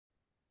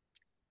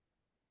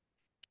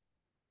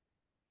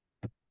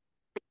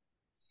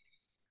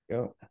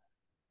go.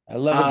 I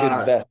love a good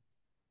Uh, vest.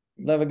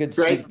 Love a good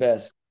Great. suit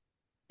vest.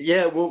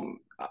 Yeah, well,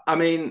 I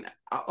mean,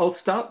 I'll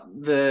start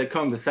the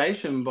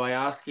conversation by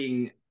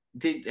asking,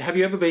 have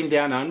you ever been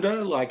down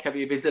under? Like, have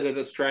you visited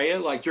Australia,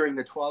 like during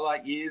the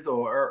Twilight years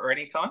or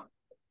any time?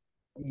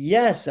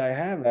 Yes, I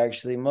have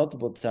actually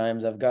multiple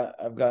times. I've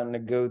gotten to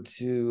go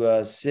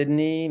to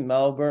Sydney,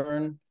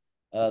 Melbourne,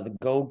 the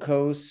Gold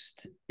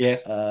Coast, Yeah.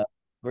 uh,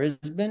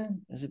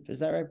 Brisbane. Is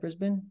that right?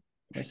 Brisbane?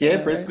 Am I saying Yeah,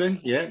 that right? Brisbane.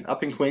 Yeah,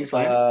 up in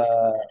Queensland.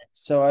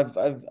 So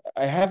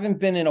I haven't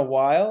been in a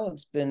while.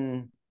 It's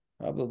been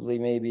probably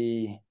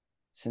maybe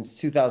since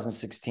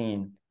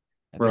 2016.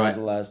 I think was Right.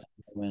 the last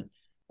time I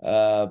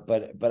went.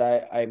 But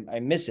I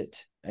miss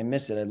it. I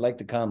miss it. I'd like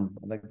to come.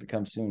 I'd like to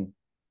come soon.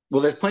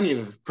 Well, there's plenty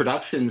of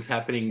productions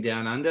happening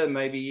down under.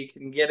 Maybe you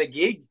can get a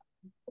gig.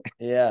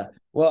 Yeah.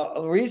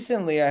 Well,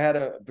 recently I had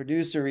a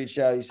producer reach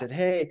out. He said,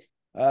 "Hey,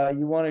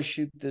 you want to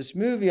shoot this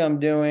movie I'm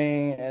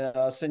doing, and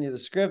I'll send you the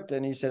script."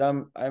 And he said,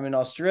 "I'm in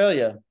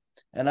Australia,"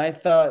 and I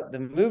thought the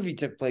movie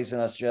took place in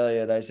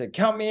Australia. And I said,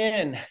 "Count me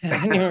in." I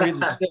didn't even read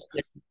the script.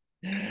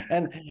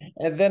 And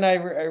and then I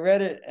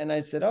read it and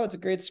I said, "Oh, it's a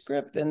great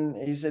script." And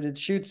he said it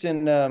shoots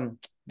in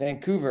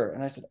Vancouver,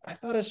 and I said, "I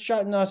thought it's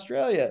shot in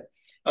Australia."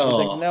 And he's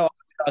like, Oh, "No,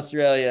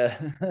 Australia."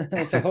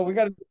 I said, "Well, we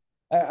got to."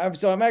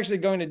 I'm actually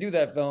going to do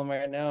that film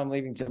right now. I'm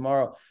leaving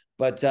tomorrow,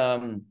 but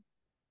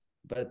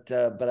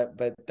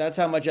but that's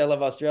how much I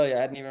love Australia.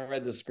 I hadn't even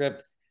read the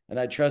script, and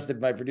I trusted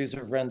my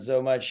producer friend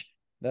so much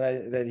that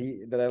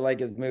I like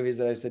his movies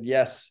that I said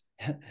yes.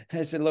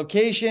 I said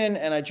location,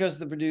 and I trust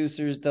the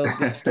producers. Tells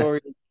good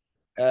story.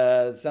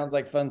 Sounds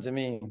like fun to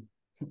me.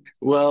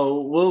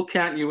 well, we'll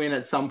count you in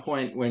at some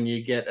point when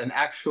you get an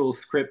actual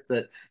script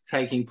that's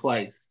taking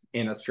place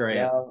in Yeah,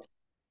 Australia.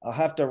 I'll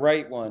have to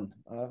write one.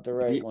 I'll have to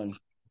write Y- one.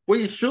 Well,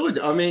 you should.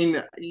 I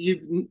mean,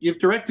 you've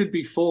directed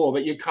before,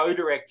 but you're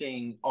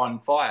co-directing On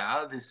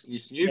Fire, this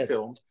new Yes.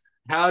 film.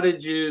 How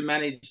did you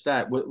manage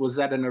that? Was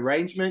that an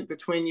arrangement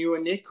between you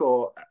and Nick,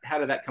 or how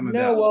did that come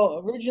No, about?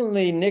 well,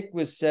 originally Nick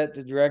was set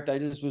to direct. I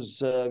just was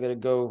gonna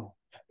go,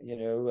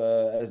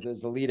 as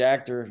the lead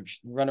actor,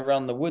 run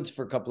around the woods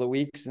for a couple of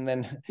weeks and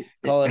then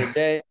call it a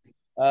day.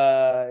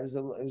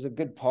 It was a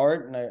good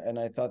part, and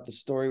I thought the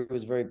story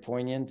was very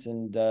poignant.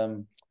 And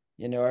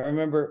I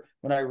remember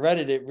when I read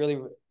it, it really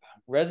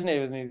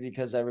resonated with me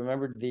because I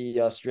remembered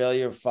the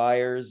Australia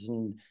fires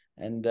and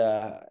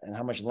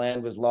how much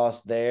land was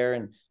lost there,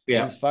 and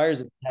Yeah, these fires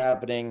have been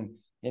happening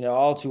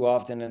all too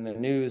often in the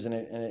news, and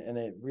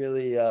it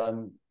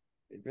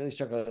really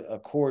struck a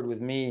chord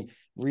with me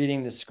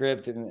reading the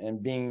script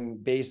and being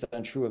based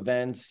on true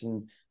events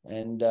and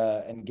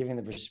giving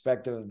the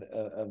perspective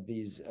of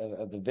these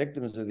of the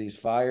victims of these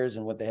fires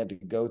and what they had to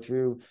go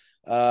through.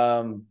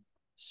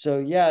 So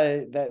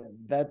yeah,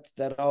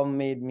 that all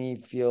made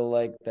me feel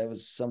like that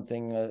was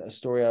something a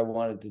story I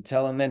wanted to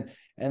tell. And then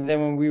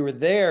when we were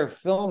there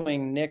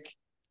filming, Nick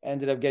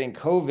ended up getting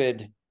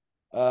COVID,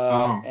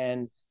 oh,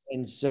 and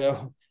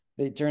so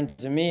they turned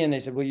to me and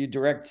they said, "Will you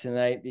direct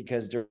tonight?"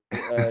 Because Nick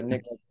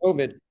had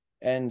COVID,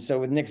 and so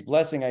with Nick's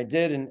blessing, I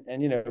did. And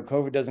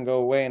COVID doesn't go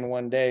away in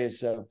one day,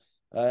 so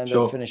I ended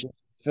up sure. finishing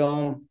the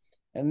film.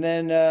 And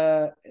then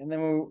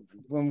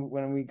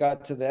when we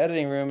got to the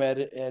editing room,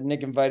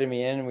 Nick invited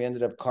me in, and we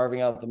ended up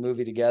carving out the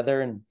movie together.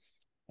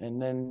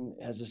 And then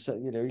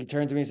he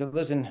turned to me and said,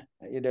 "Listen,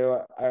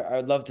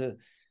 I'd love to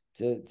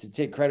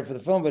take credit for the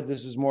film, but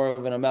this was more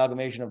of an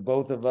amalgamation of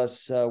both of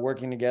us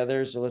working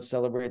together. So let's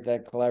celebrate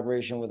that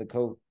collaboration with a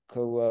co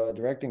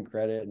directing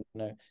credit."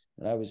 And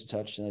I was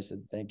touched, and I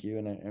said thank you,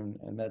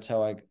 and that's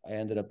how I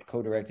ended up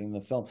co-directing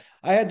the film.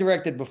 I had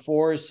directed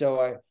before, so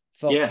I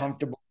felt Yeah,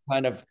 comfortable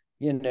kind of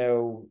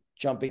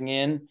jumping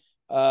in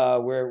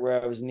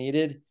where I was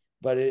needed.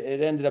 But it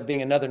ended up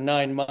being another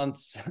 9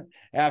 months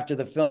after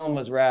the film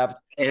was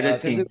wrapped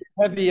because it editing. was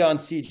heavy on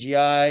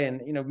CGI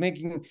and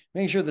making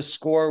sure the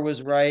score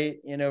was right.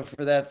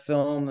 For that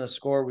film, the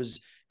score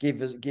was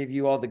gave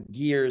you all the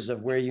gears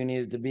of where you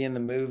needed to be in the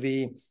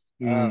movie.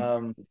 Mm.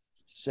 Um,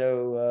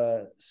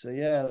 so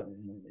yeah,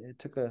 it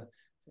took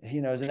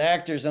as an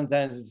actor,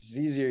 sometimes it's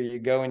easier. You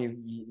go and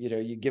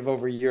you give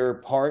over your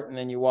part, and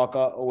then you walk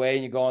away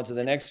and you go on to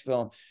the next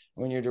film.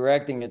 When you're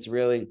directing, it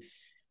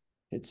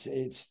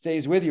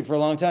stays with you for a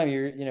long time.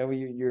 You're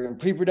in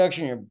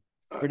pre-production, you're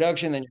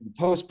production, then you're in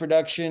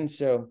post-production.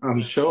 So, I'm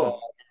uh, sure.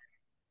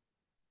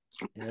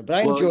 but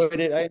I Well, enjoyed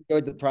it. I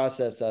enjoyed the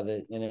process of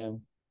it.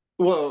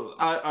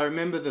 I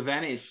remember The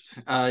Vanished.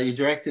 You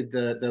directed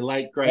the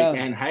late great Yeah,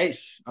 Anne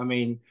Heche. I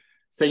mean,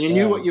 so you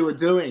knew yeah, what you were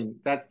doing.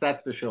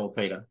 That's for sure,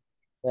 Peter.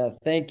 yeah.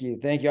 Thank you.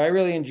 I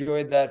really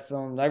enjoyed that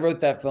film. I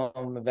wrote that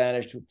film,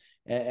 Vanished,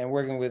 and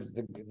working with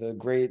the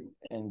great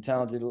and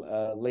talented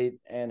late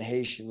Anne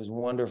Heche was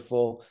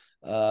wonderful.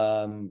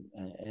 And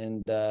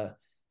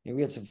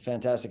we had some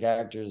fantastic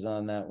actors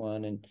on that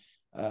one, and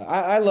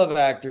I love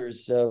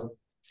actors. So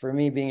for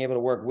me, being able to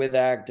work with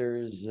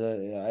actors,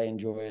 I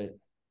enjoy it.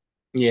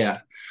 Yeah.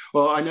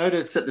 Well, I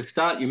noticed at the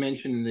start you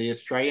mentioned the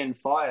Australian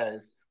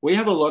fires. We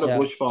have a lot of Yeah,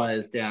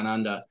 bushfires down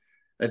under.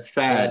 It's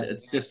sad. yeah.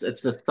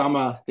 It's the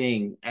summer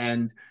thing.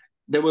 And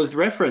there was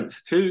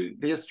reference to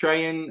the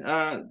Australian.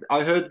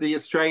 I heard the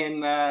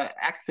Australian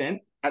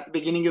accent at the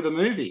beginning of the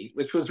movie,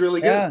 which was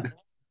really Yeah. good.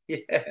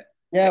 Yeah,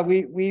 Yeah,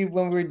 we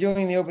when we were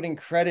doing the opening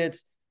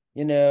credits,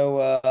 we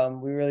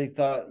really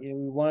thought, we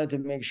wanted to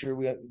make sure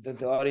that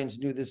the audience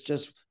knew this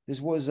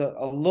was a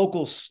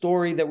local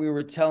story that we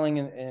were telling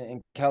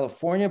in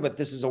California, but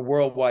this is a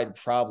worldwide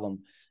problem,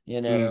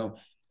 mm.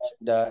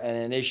 and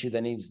an issue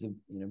that needs to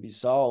be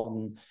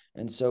solved.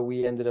 And so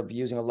we ended up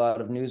using a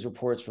lot of news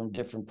reports from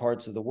different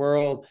parts of the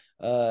world,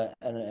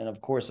 and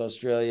of course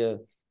Australia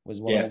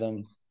was one Yeah. of them.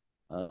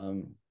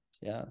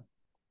 Yeah.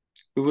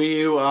 Were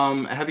you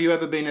have you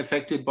ever been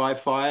affected by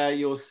fire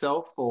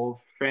yourself, or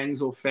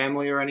friends or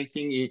family or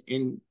anything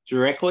in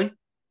directly?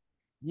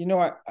 You know,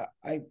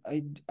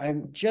 I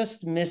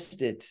just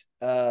missed it,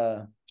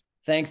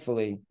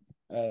 thankfully,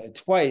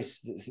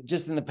 twice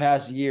just in the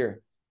past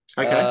year.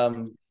 Okay.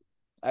 Um,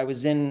 I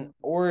was in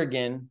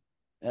Oregon,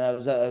 and I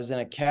was in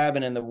a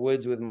cabin in the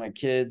woods with my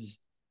kids,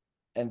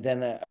 and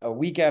then a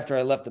week after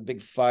I left, the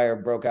big fire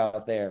broke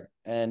out there,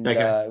 and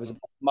Okay. it was a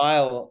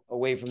mile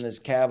away from this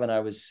cabin I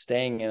was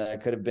staying in. I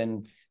could have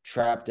been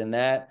trapped in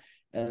that,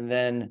 and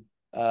then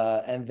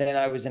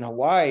I was in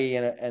Hawaii,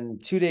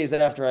 and 2 days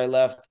after I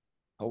left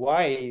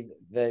Hawaii,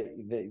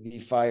 the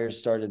fires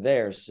started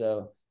there.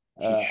 So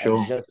I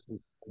Sure.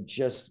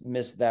 just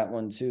missed that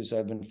one too. So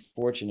I've been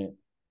fortunate.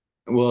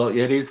 Well,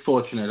 it is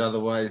fortunate.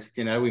 Otherwise,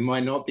 we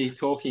might not be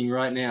talking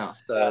right now. Yeah,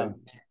 So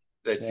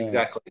that's yeah.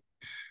 exactly.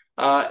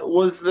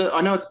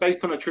 I know it's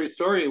based on a true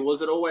story.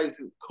 Was it always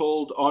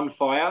called On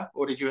Fire,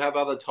 or did you have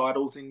other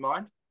titles in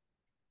mind?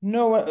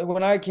 No,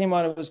 when I came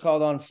on, it was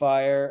called On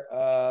Fire.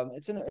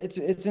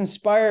 It's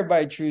inspired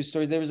by true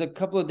stories. There was a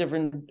couple of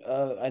different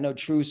I know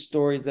true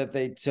stories that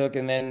they took,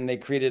 and then they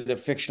created a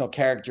fictional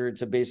character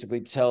to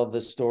basically tell the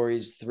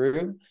stories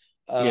through.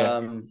 Yeah.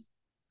 Um,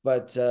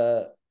 but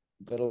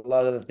but a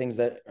lot of the things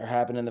that are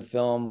happening in the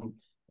film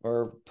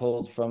are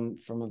pulled from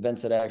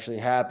events that actually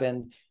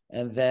happened,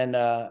 and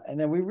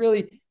then we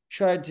really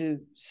tried to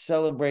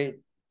celebrate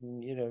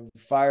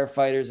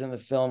firefighters in the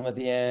film at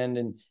the end,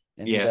 and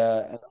Yeah.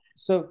 uh,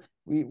 so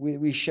we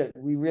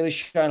really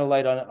shine a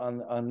light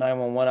on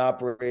 911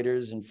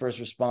 operators and first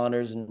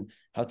responders and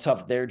how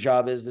tough their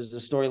job is. There's a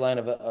storyline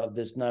of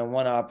this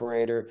 911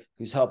 operator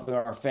who's helping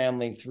our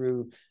family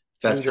through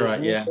That's this, right.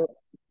 and Yeah.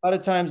 a lot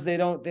of times they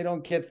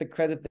don't get the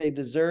credit they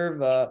deserve,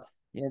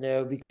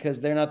 because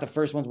they're not the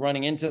first ones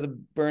running into the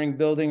burning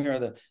building, or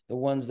the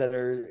ones that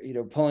are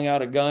pulling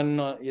out a gun,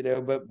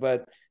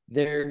 but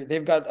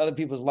they've got other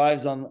people's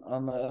lives on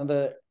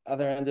the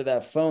other end of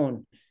that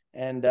phone,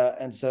 and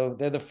so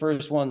they're the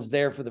first ones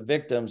there for the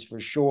victims for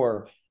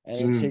sure, and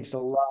it Mm. takes a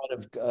lot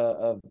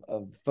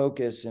of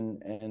focus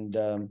and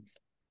a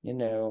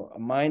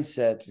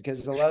mindset,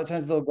 because a lot of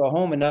times they'll go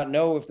home and not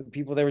know if the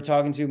people they were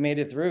talking to made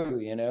it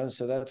through,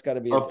 so that's got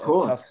to be Of a tough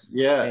course,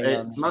 yeah. thing It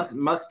on.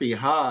 must be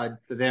hard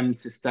for them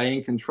to stay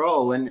in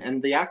control.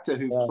 And the actor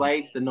who Yeah.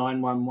 played the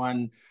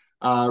 911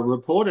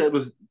 reporter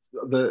was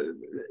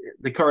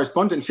the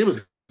correspondent. She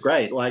was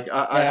great. Like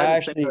I Yeah,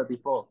 hadn't seen her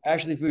before.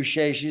 Ashlei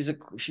Foushee,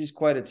 she's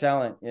quite a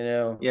talent.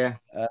 Yeah,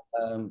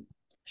 Um,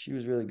 she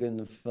was really good in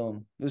the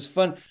film. It was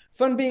fun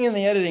being in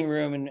the editing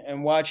room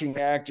and watching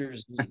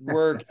actors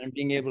work and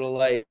being able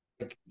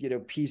to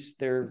piece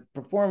their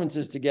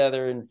performances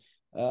together. And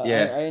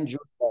yeah. I enjoy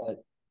that.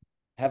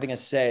 Having a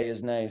say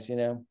is nice.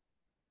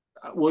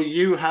 Well,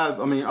 you have.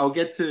 I mean, I'll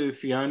get to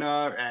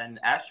Fiona and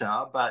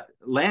Asher, but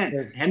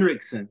Lance Sure.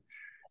 Henriksen,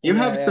 you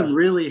Yeah, have yeah, some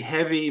really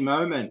heavy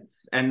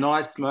moments and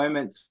nice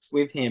moments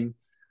with him.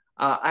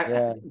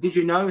 yeah. Did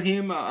you know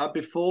him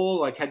before?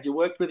 Like, had you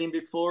worked with him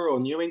before or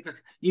knew him?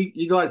 Because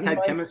you guys You know,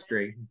 had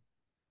chemistry.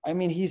 I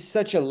mean, he's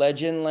such a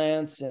legend,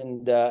 Lance,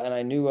 and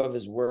I knew of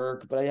his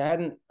work, but I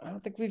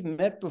don't think we've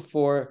met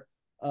before.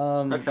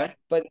 Okay.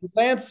 But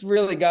Lance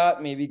really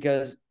got me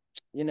because,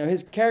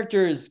 his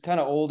character is kind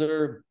of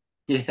older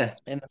Yeah.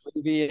 in the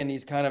movie, and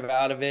he's kind of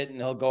out of it, and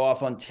he'll go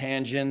off on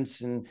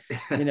tangents, and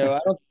I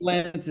don't think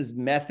Lance's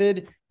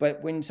method,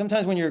 but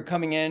sometimes when you're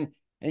coming in,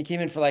 and he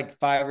came in for like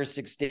 5 or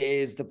 6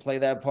 days to play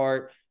that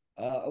part,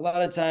 a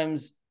lot of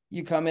times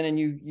you come in and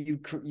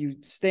you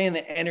stay in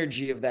the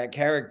energy of that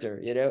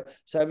character.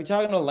 So I'd be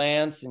talking to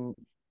Lance,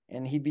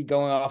 and he'd be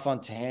going off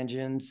on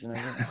tangents, and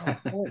I was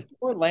like, oh,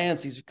 poor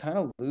Lance, he's kind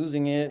of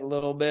losing it a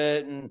little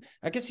bit, and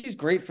I guess he's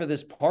great for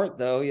this part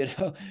though.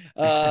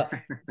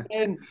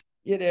 And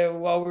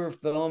while we were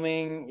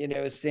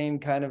filming, same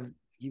kind of,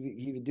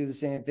 he would do the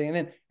same thing,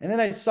 and then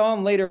I saw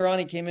him later on.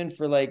 He came in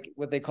for like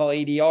what they call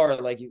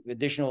ADR, like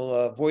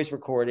additional voice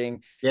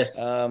recording. Yes.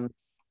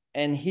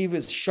 And he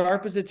was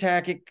sharp as a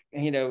tack,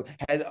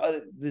 had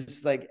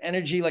this like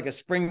energy like a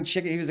spring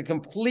chicken. He was a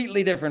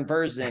completely different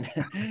person.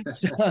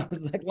 So I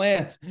was like,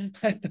 Lance,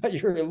 I thought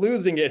you were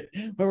losing it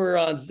when we were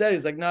on set.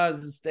 He's like, no, I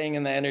was just staying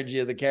in the energy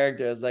of the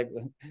character. I was like,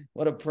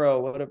 what a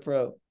pro.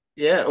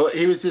 Yeah. Well,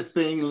 he was just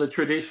being the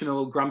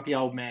traditional grumpy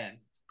old man,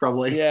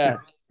 probably. Yeah.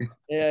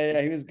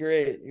 Yeah, he was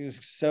great. He was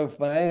so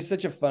fun. He's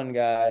such a fun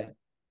guy,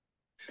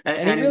 and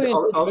he And really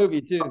enjoyed the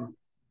movie too.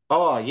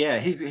 Oh yeah,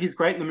 he's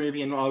great in the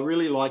movie, and I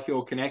really like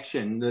your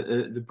connection,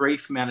 the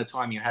brief amount of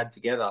time you had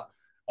together.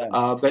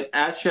 But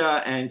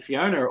Asha and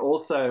Fiona are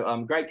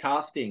also great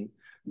casting.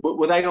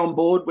 Were they on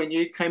board when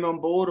you came on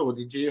board, or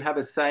did you have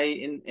a say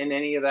in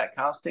any of that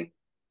casting?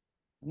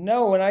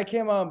 No, when I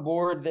came on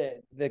board,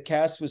 the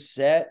cast was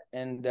set,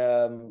 and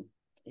all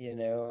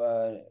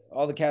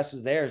the cast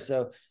was there.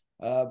 So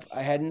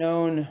I had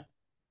known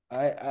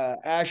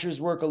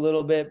Asher's work a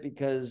little bit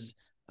because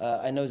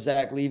I know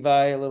Zach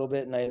Levi a little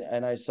bit,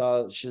 and I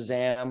saw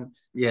Shazam,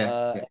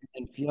 Yeah, yeah,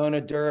 and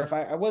Fiona Douriff.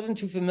 I wasn't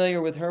too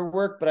familiar with her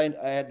work, but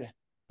I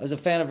was a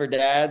fan of her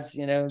dad's.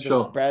 The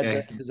sure, Brad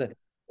yeah. Dourif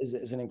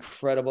is an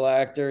incredible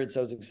actor, and so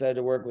I was excited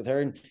to work with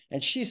her.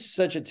 And she's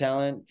such a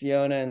talent,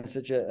 Fiona, and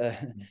such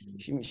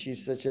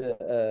she's such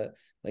a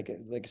like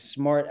a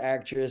smart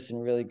actress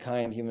and really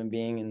kind human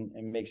being,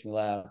 and makes me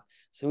laugh.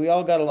 So we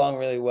all got along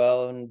really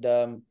well,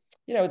 and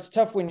it's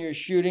tough when you're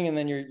shooting and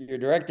then your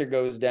director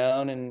goes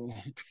down, and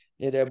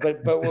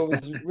but what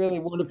was really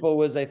wonderful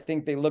was I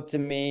think they looked to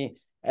me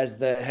as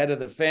the head of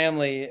the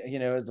family,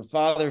 as the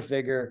father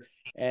figure,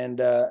 and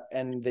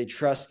they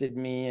trusted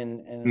me,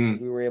 and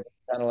Mm. we were able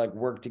to kind of like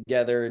work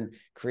together and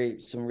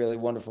create some really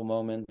wonderful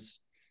moments.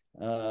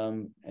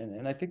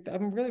 And I think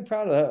I'm really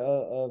proud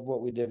of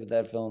what we did with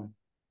that film.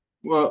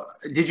 Well,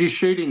 did you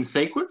shoot in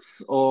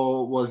sequence,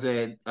 or was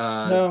it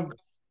No,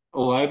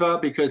 all over?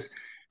 Because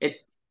it,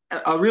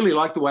 I really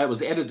like the way it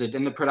was edited,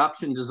 and the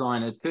production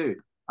designer too.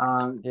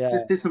 Just yeah.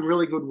 did some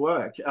really good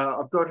work.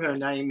 I've got her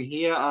name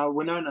here,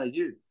 Winona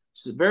Yu.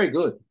 She's very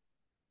good.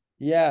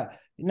 Yeah.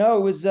 No,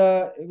 it was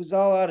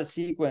all out of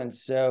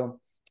sequence.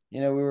 So, we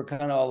were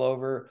kind of all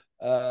over.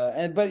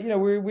 And but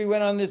we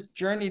went on this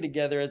journey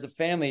together as a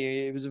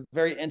family. It was a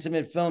very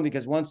intimate film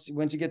because once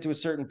you get to a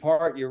certain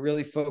part, you're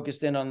really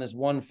focused in on this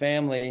one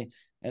family,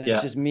 and it's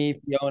Yeah. just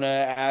me, Fiona,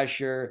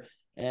 Asher,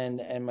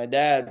 and my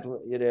dad,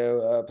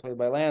 played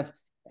by Lance.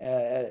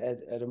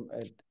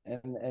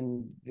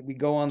 And we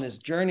go on this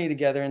journey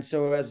together, and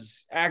so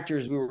as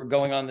actors we were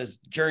going on this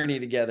journey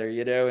together,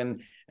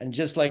 and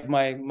just like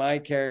my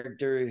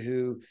character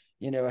who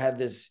had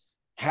this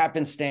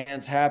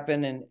happenstance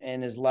happen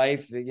in his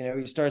life.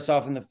 He starts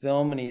off in the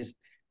film and he's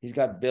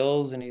got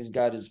bills and he's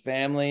got his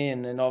family,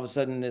 and then all of a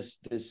sudden this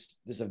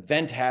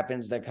event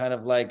happens that kind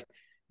of like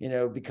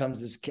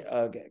becomes this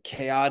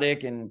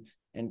chaotic and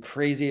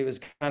crazy. It was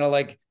kind of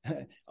like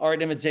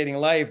art imitating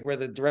life, where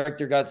the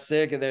director got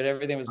sick and that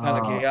everything was kind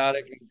of Oh,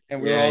 chaotic,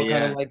 and we were yeah, all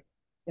kind of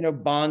yeah.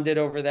 like bonded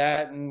over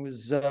that, and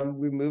was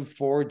we moved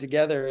forward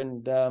together,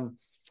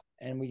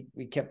 and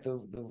we kept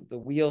the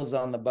wheels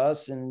on the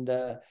bus,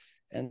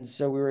 and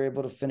so we were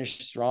able to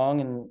finish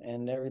strong,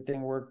 and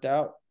everything worked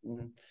out, and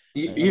I'm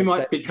You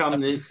might excited become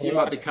this. You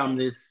might become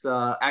this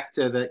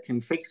actor that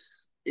can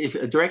fix. If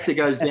a director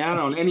goes down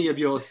on any of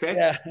your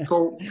yeah. sets,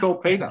 call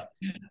Peter.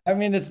 I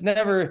mean, it's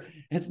never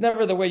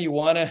the way you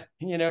want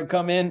to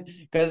come in,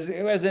 because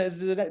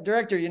as a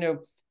director,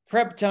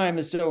 prep time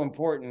is so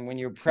important when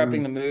you're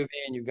prepping Mm. the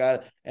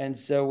movie, and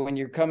so when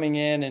you're coming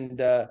in and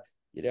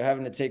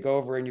having to take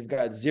over, and you've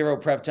got zero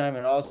prep time,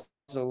 and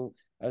also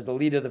as the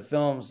lead of the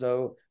film,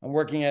 so I'm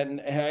working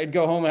and I'd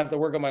go home and have to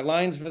work on my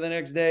lines for the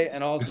next day,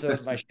 and also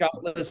my shot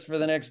list for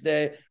the next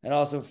day, and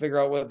also figure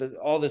out what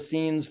all the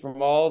scenes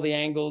from all the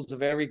angles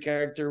of every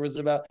character was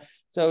about.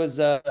 So it's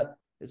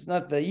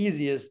not the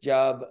easiest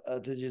job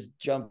to just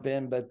jump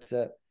in, but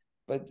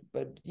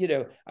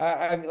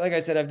I like I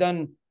said, I've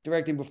done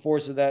directing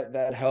before, so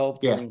that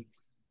helped, Yeah. and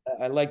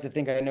I like to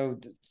think I know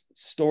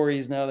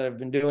stories now that I've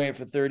been doing it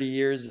for 30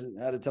 years,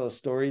 how to tell a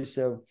story.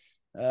 So,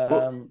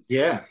 Well, um,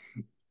 yeah.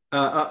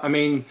 I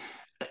mean,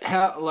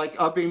 how like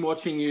I've been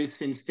watching you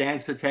since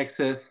Dance for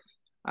Texas,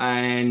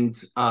 and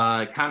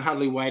Can't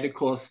Hardly Wait. Of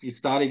course, you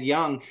started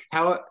young.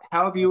 How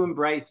have you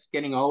embraced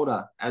getting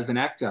older as an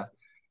actor?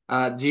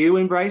 Do you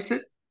embrace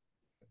it?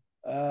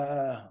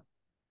 uh,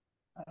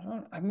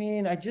 I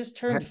mean, I just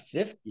turned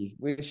 50,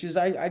 which is,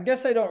 I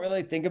guess I don't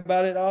really think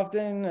about it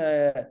often.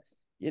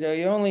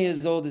 You're only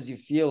as old as you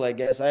feel, I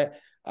guess.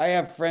 I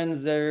have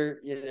friends that are,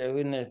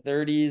 in their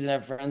 30s, and I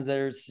have friends that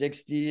are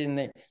 60,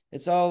 and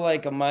it's all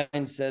like a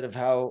mindset of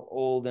how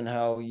old and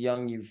how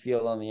young you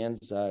feel on the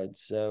inside.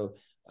 So,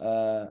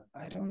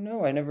 I don't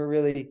know. I don't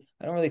really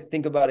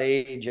think about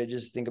age. I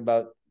just think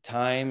about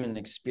time and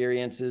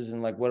experiences,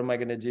 and like, what am I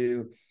going to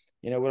do?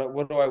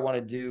 What do I want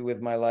to do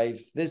with my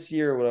life this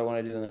year? What do I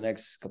want to do in the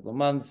next couple of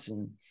months?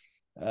 And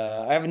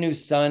I have a new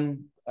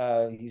son.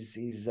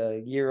 He's a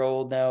year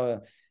old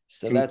now,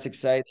 so Con- that's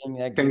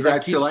exciting.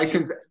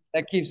 Congratulations,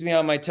 That keeps me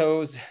on my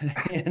toes.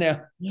 you know,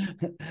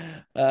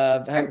 and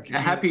a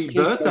happy chase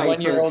my birthday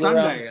 1 year for old around.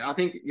 Sunday. I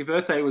think your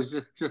birthday was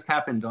just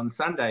happened on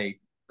Sunday.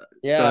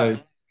 Yeah, So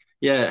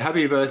yeah,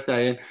 happy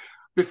birthday. And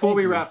before thank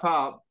we you. wrap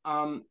up,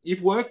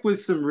 you've worked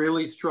with some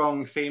really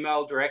strong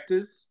female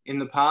directors in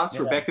the past.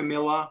 Yeah. Rebecca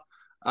Miller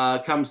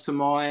comes to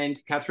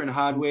mind, Catherine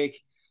Hardwicke.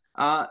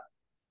 Uh,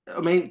 I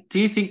mean, do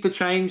you think the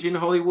change in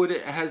Hollywood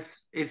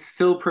is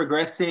still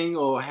progressing,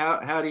 or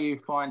how do you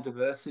find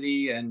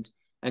diversity and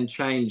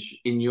change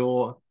in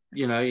your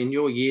in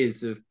your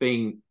years of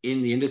being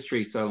in the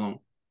industry so long?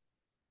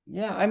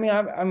 Yeah, I mean,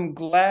 I'm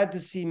glad to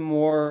see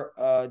more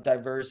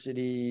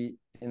diversity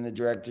in the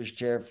director's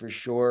chair for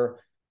sure.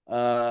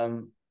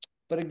 Um,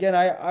 but again,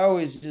 I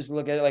always just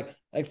look at it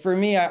like for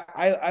me,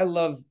 I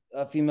love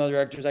female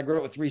directors. I grew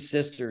up with three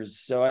sisters,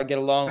 so I get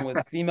along with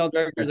female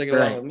directors. That's I get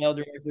along great. with male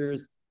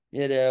directors.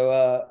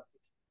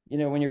 You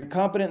know, when you're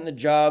competent in the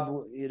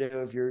job,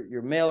 if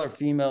you're male or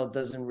female, it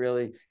doesn't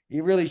really,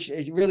 you really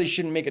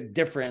shouldn't make a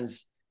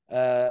difference.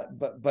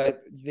 But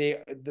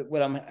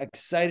what I'm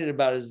excited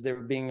about is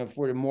they're being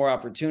afforded more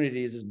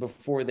opportunities as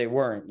before they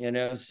weren't,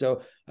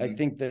 So I Mm.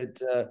 think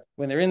that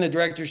when they're in the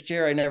director's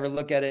chair, I never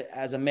look at it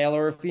as a male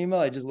or a female.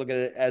 I just look at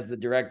it as the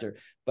director.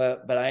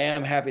 But I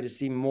am happy to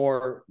see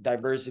more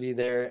diversity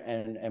there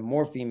and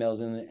more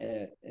females in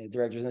the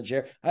directors in the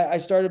chair. I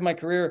started my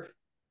career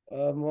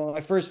well,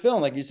 my first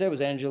film, like you said,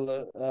 was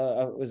Angela.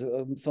 Was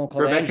a film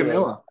called Rebecca Angela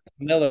Miller.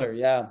 Miller.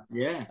 Yeah.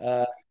 Yeah.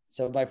 Uh,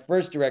 so my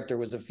first director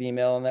was a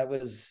female, and that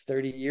was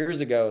 30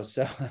 years ago.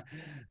 So,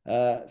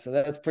 so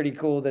that's pretty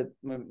cool. That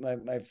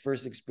my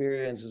first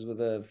experience was with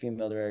a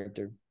female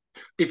director.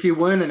 If you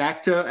weren't an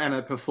actor and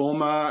a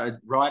performer, a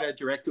writer,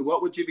 director,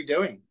 what would you be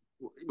doing?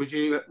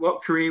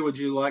 What career would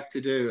you like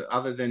to do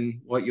other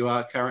than what you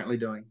are currently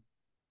doing?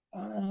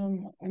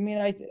 I mean,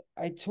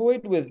 I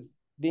toyed with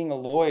being a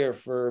lawyer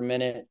for a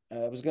minute.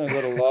 I was going to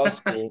go to law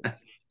school. I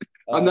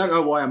Uh, don't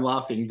know why I'm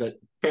laughing, but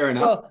fair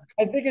enough. Well,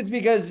 I think it's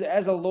because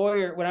as a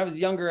lawyer, when I was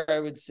younger, I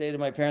would say to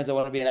my parents, I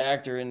want to be an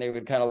actor, and they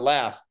would kind of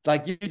laugh.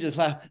 Like you just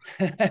laugh.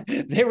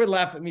 They would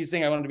laugh at me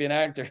saying I wanted to be an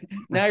actor.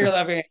 Now you're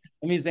laughing at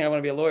me saying I want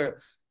to be a lawyer.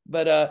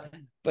 But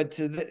but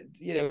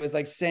it was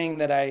like saying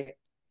that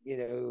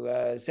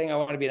saying I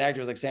want to be an actor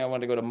was like saying I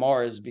wanted to go to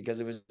Mars because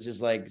it was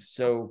just like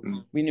so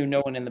Mm. we knew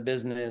no one in the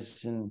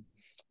business and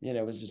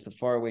it was just a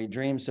faraway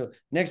dream. So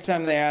next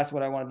time they asked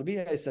what I wanted to be,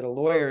 I said a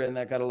lawyer, and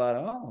that got a lot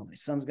of, oh, my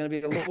son's going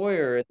to be a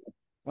lawyer.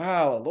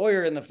 Wow, a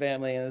lawyer in the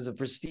family, and it's a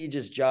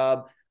prestigious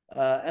job.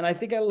 And I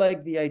think I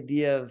like the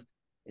idea of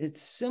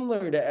it's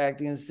similar to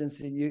acting in the sense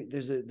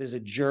that there's a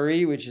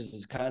jury, which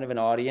is kind of an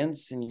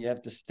audience, and you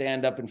have to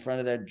stand up in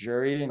front of that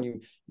jury, and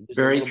there's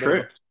a Very little bit of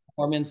a true.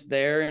 performance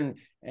there,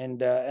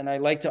 and I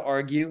like to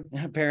argue.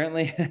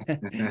 Apparently,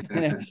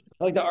 I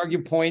like to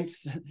argue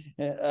points.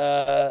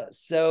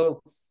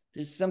 So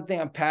there's something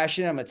I'm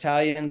passionate. I'm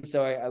Italian,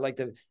 so I like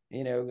to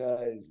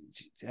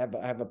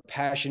have a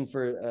passion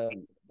for.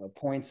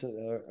 Points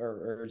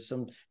or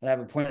some and have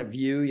a point of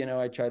view.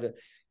 I try to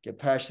get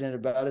passionate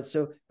about it.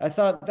 So I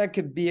thought that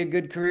could be a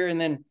good career.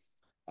 And then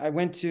I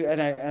went to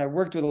and I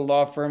worked with a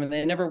law firm, and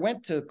they never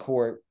went to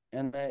court,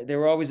 and they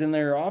were always in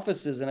their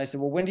offices. And I said,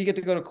 well, when do you get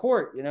to go to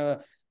court?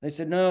 They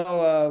said,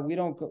 no, we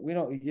don't.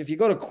 If you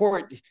go to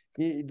court,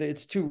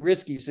 it's too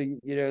risky. So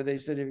they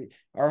said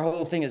our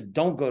whole thing is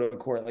don't go to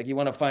court. Like you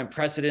want to find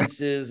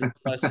precedences and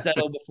want to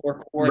settle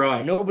before court.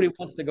 Right. Nobody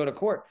wants to go to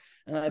court.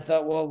 And I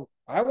thought, well,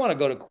 I want to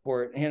go to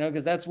court,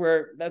 because that's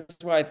where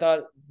I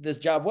thought this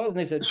job was. And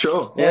they said,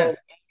 Sure. Yeah. well,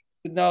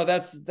 no,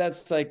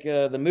 that's like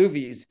the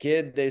movies,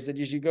 kid. They said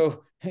you should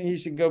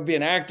go be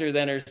an actor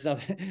then or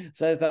something.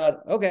 So I thought,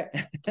 okay.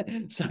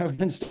 So I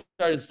went and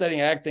started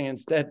studying acting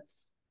instead.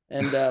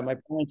 And my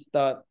parents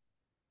thought,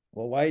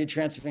 well, why are you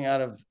transferring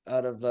out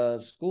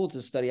of school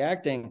to study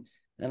acting?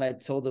 And I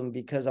told them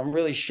because I'm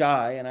really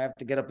shy and I have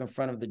to get up in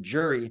front of the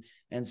jury.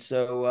 And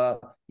so,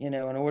 in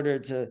order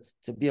to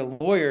be a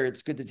lawyer,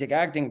 it's good to take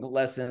acting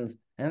lessons.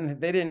 And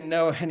they didn't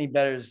know any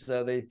better,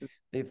 so they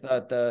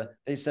thought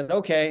they said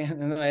okay,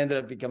 and then I ended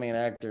up becoming an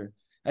actor.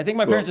 I think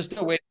my parents Well, are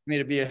still waiting for me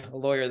to be a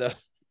lawyer, though.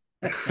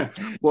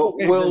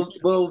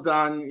 well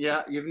done.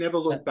 Yeah, you've never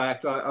looked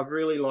back. I've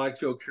really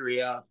liked your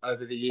career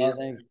over the Oh, years.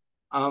 thanks.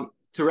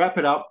 To wrap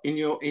it up, in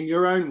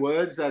your own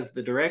words as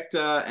the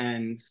director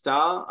and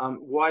star,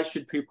 why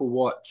should people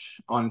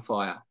watch On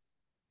Fire?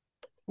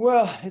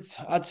 Well,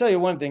 I'll tell you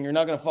one thing: you're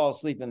not going to fall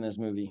asleep in this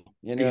movie.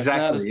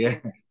 Exactly. Yeah.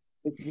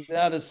 It's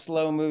not a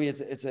slow movie.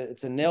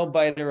 It's a nail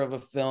biter of a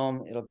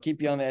film. It'll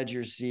keep you on the edge of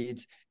your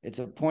seats. It's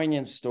a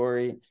poignant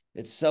story.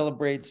 It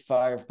celebrates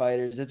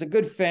firefighters. It's a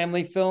good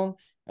family film.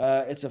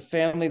 It's a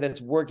family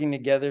that's working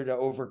together to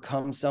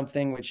overcome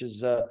something, which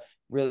is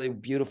really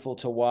beautiful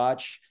to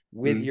watch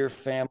with Mm. your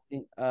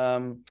family.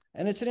 And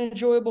it's an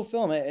enjoyable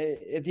film.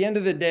 At the end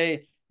of the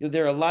day,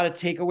 there are a lot of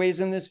takeaways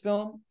in this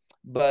film,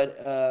 but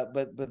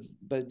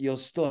you'll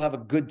still have a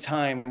good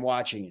time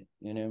watching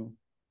it.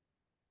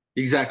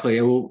 Exactly.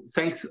 Well,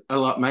 thanks a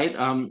lot, mate.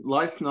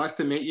 Nice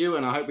to meet you,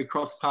 and I hope we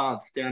cross paths down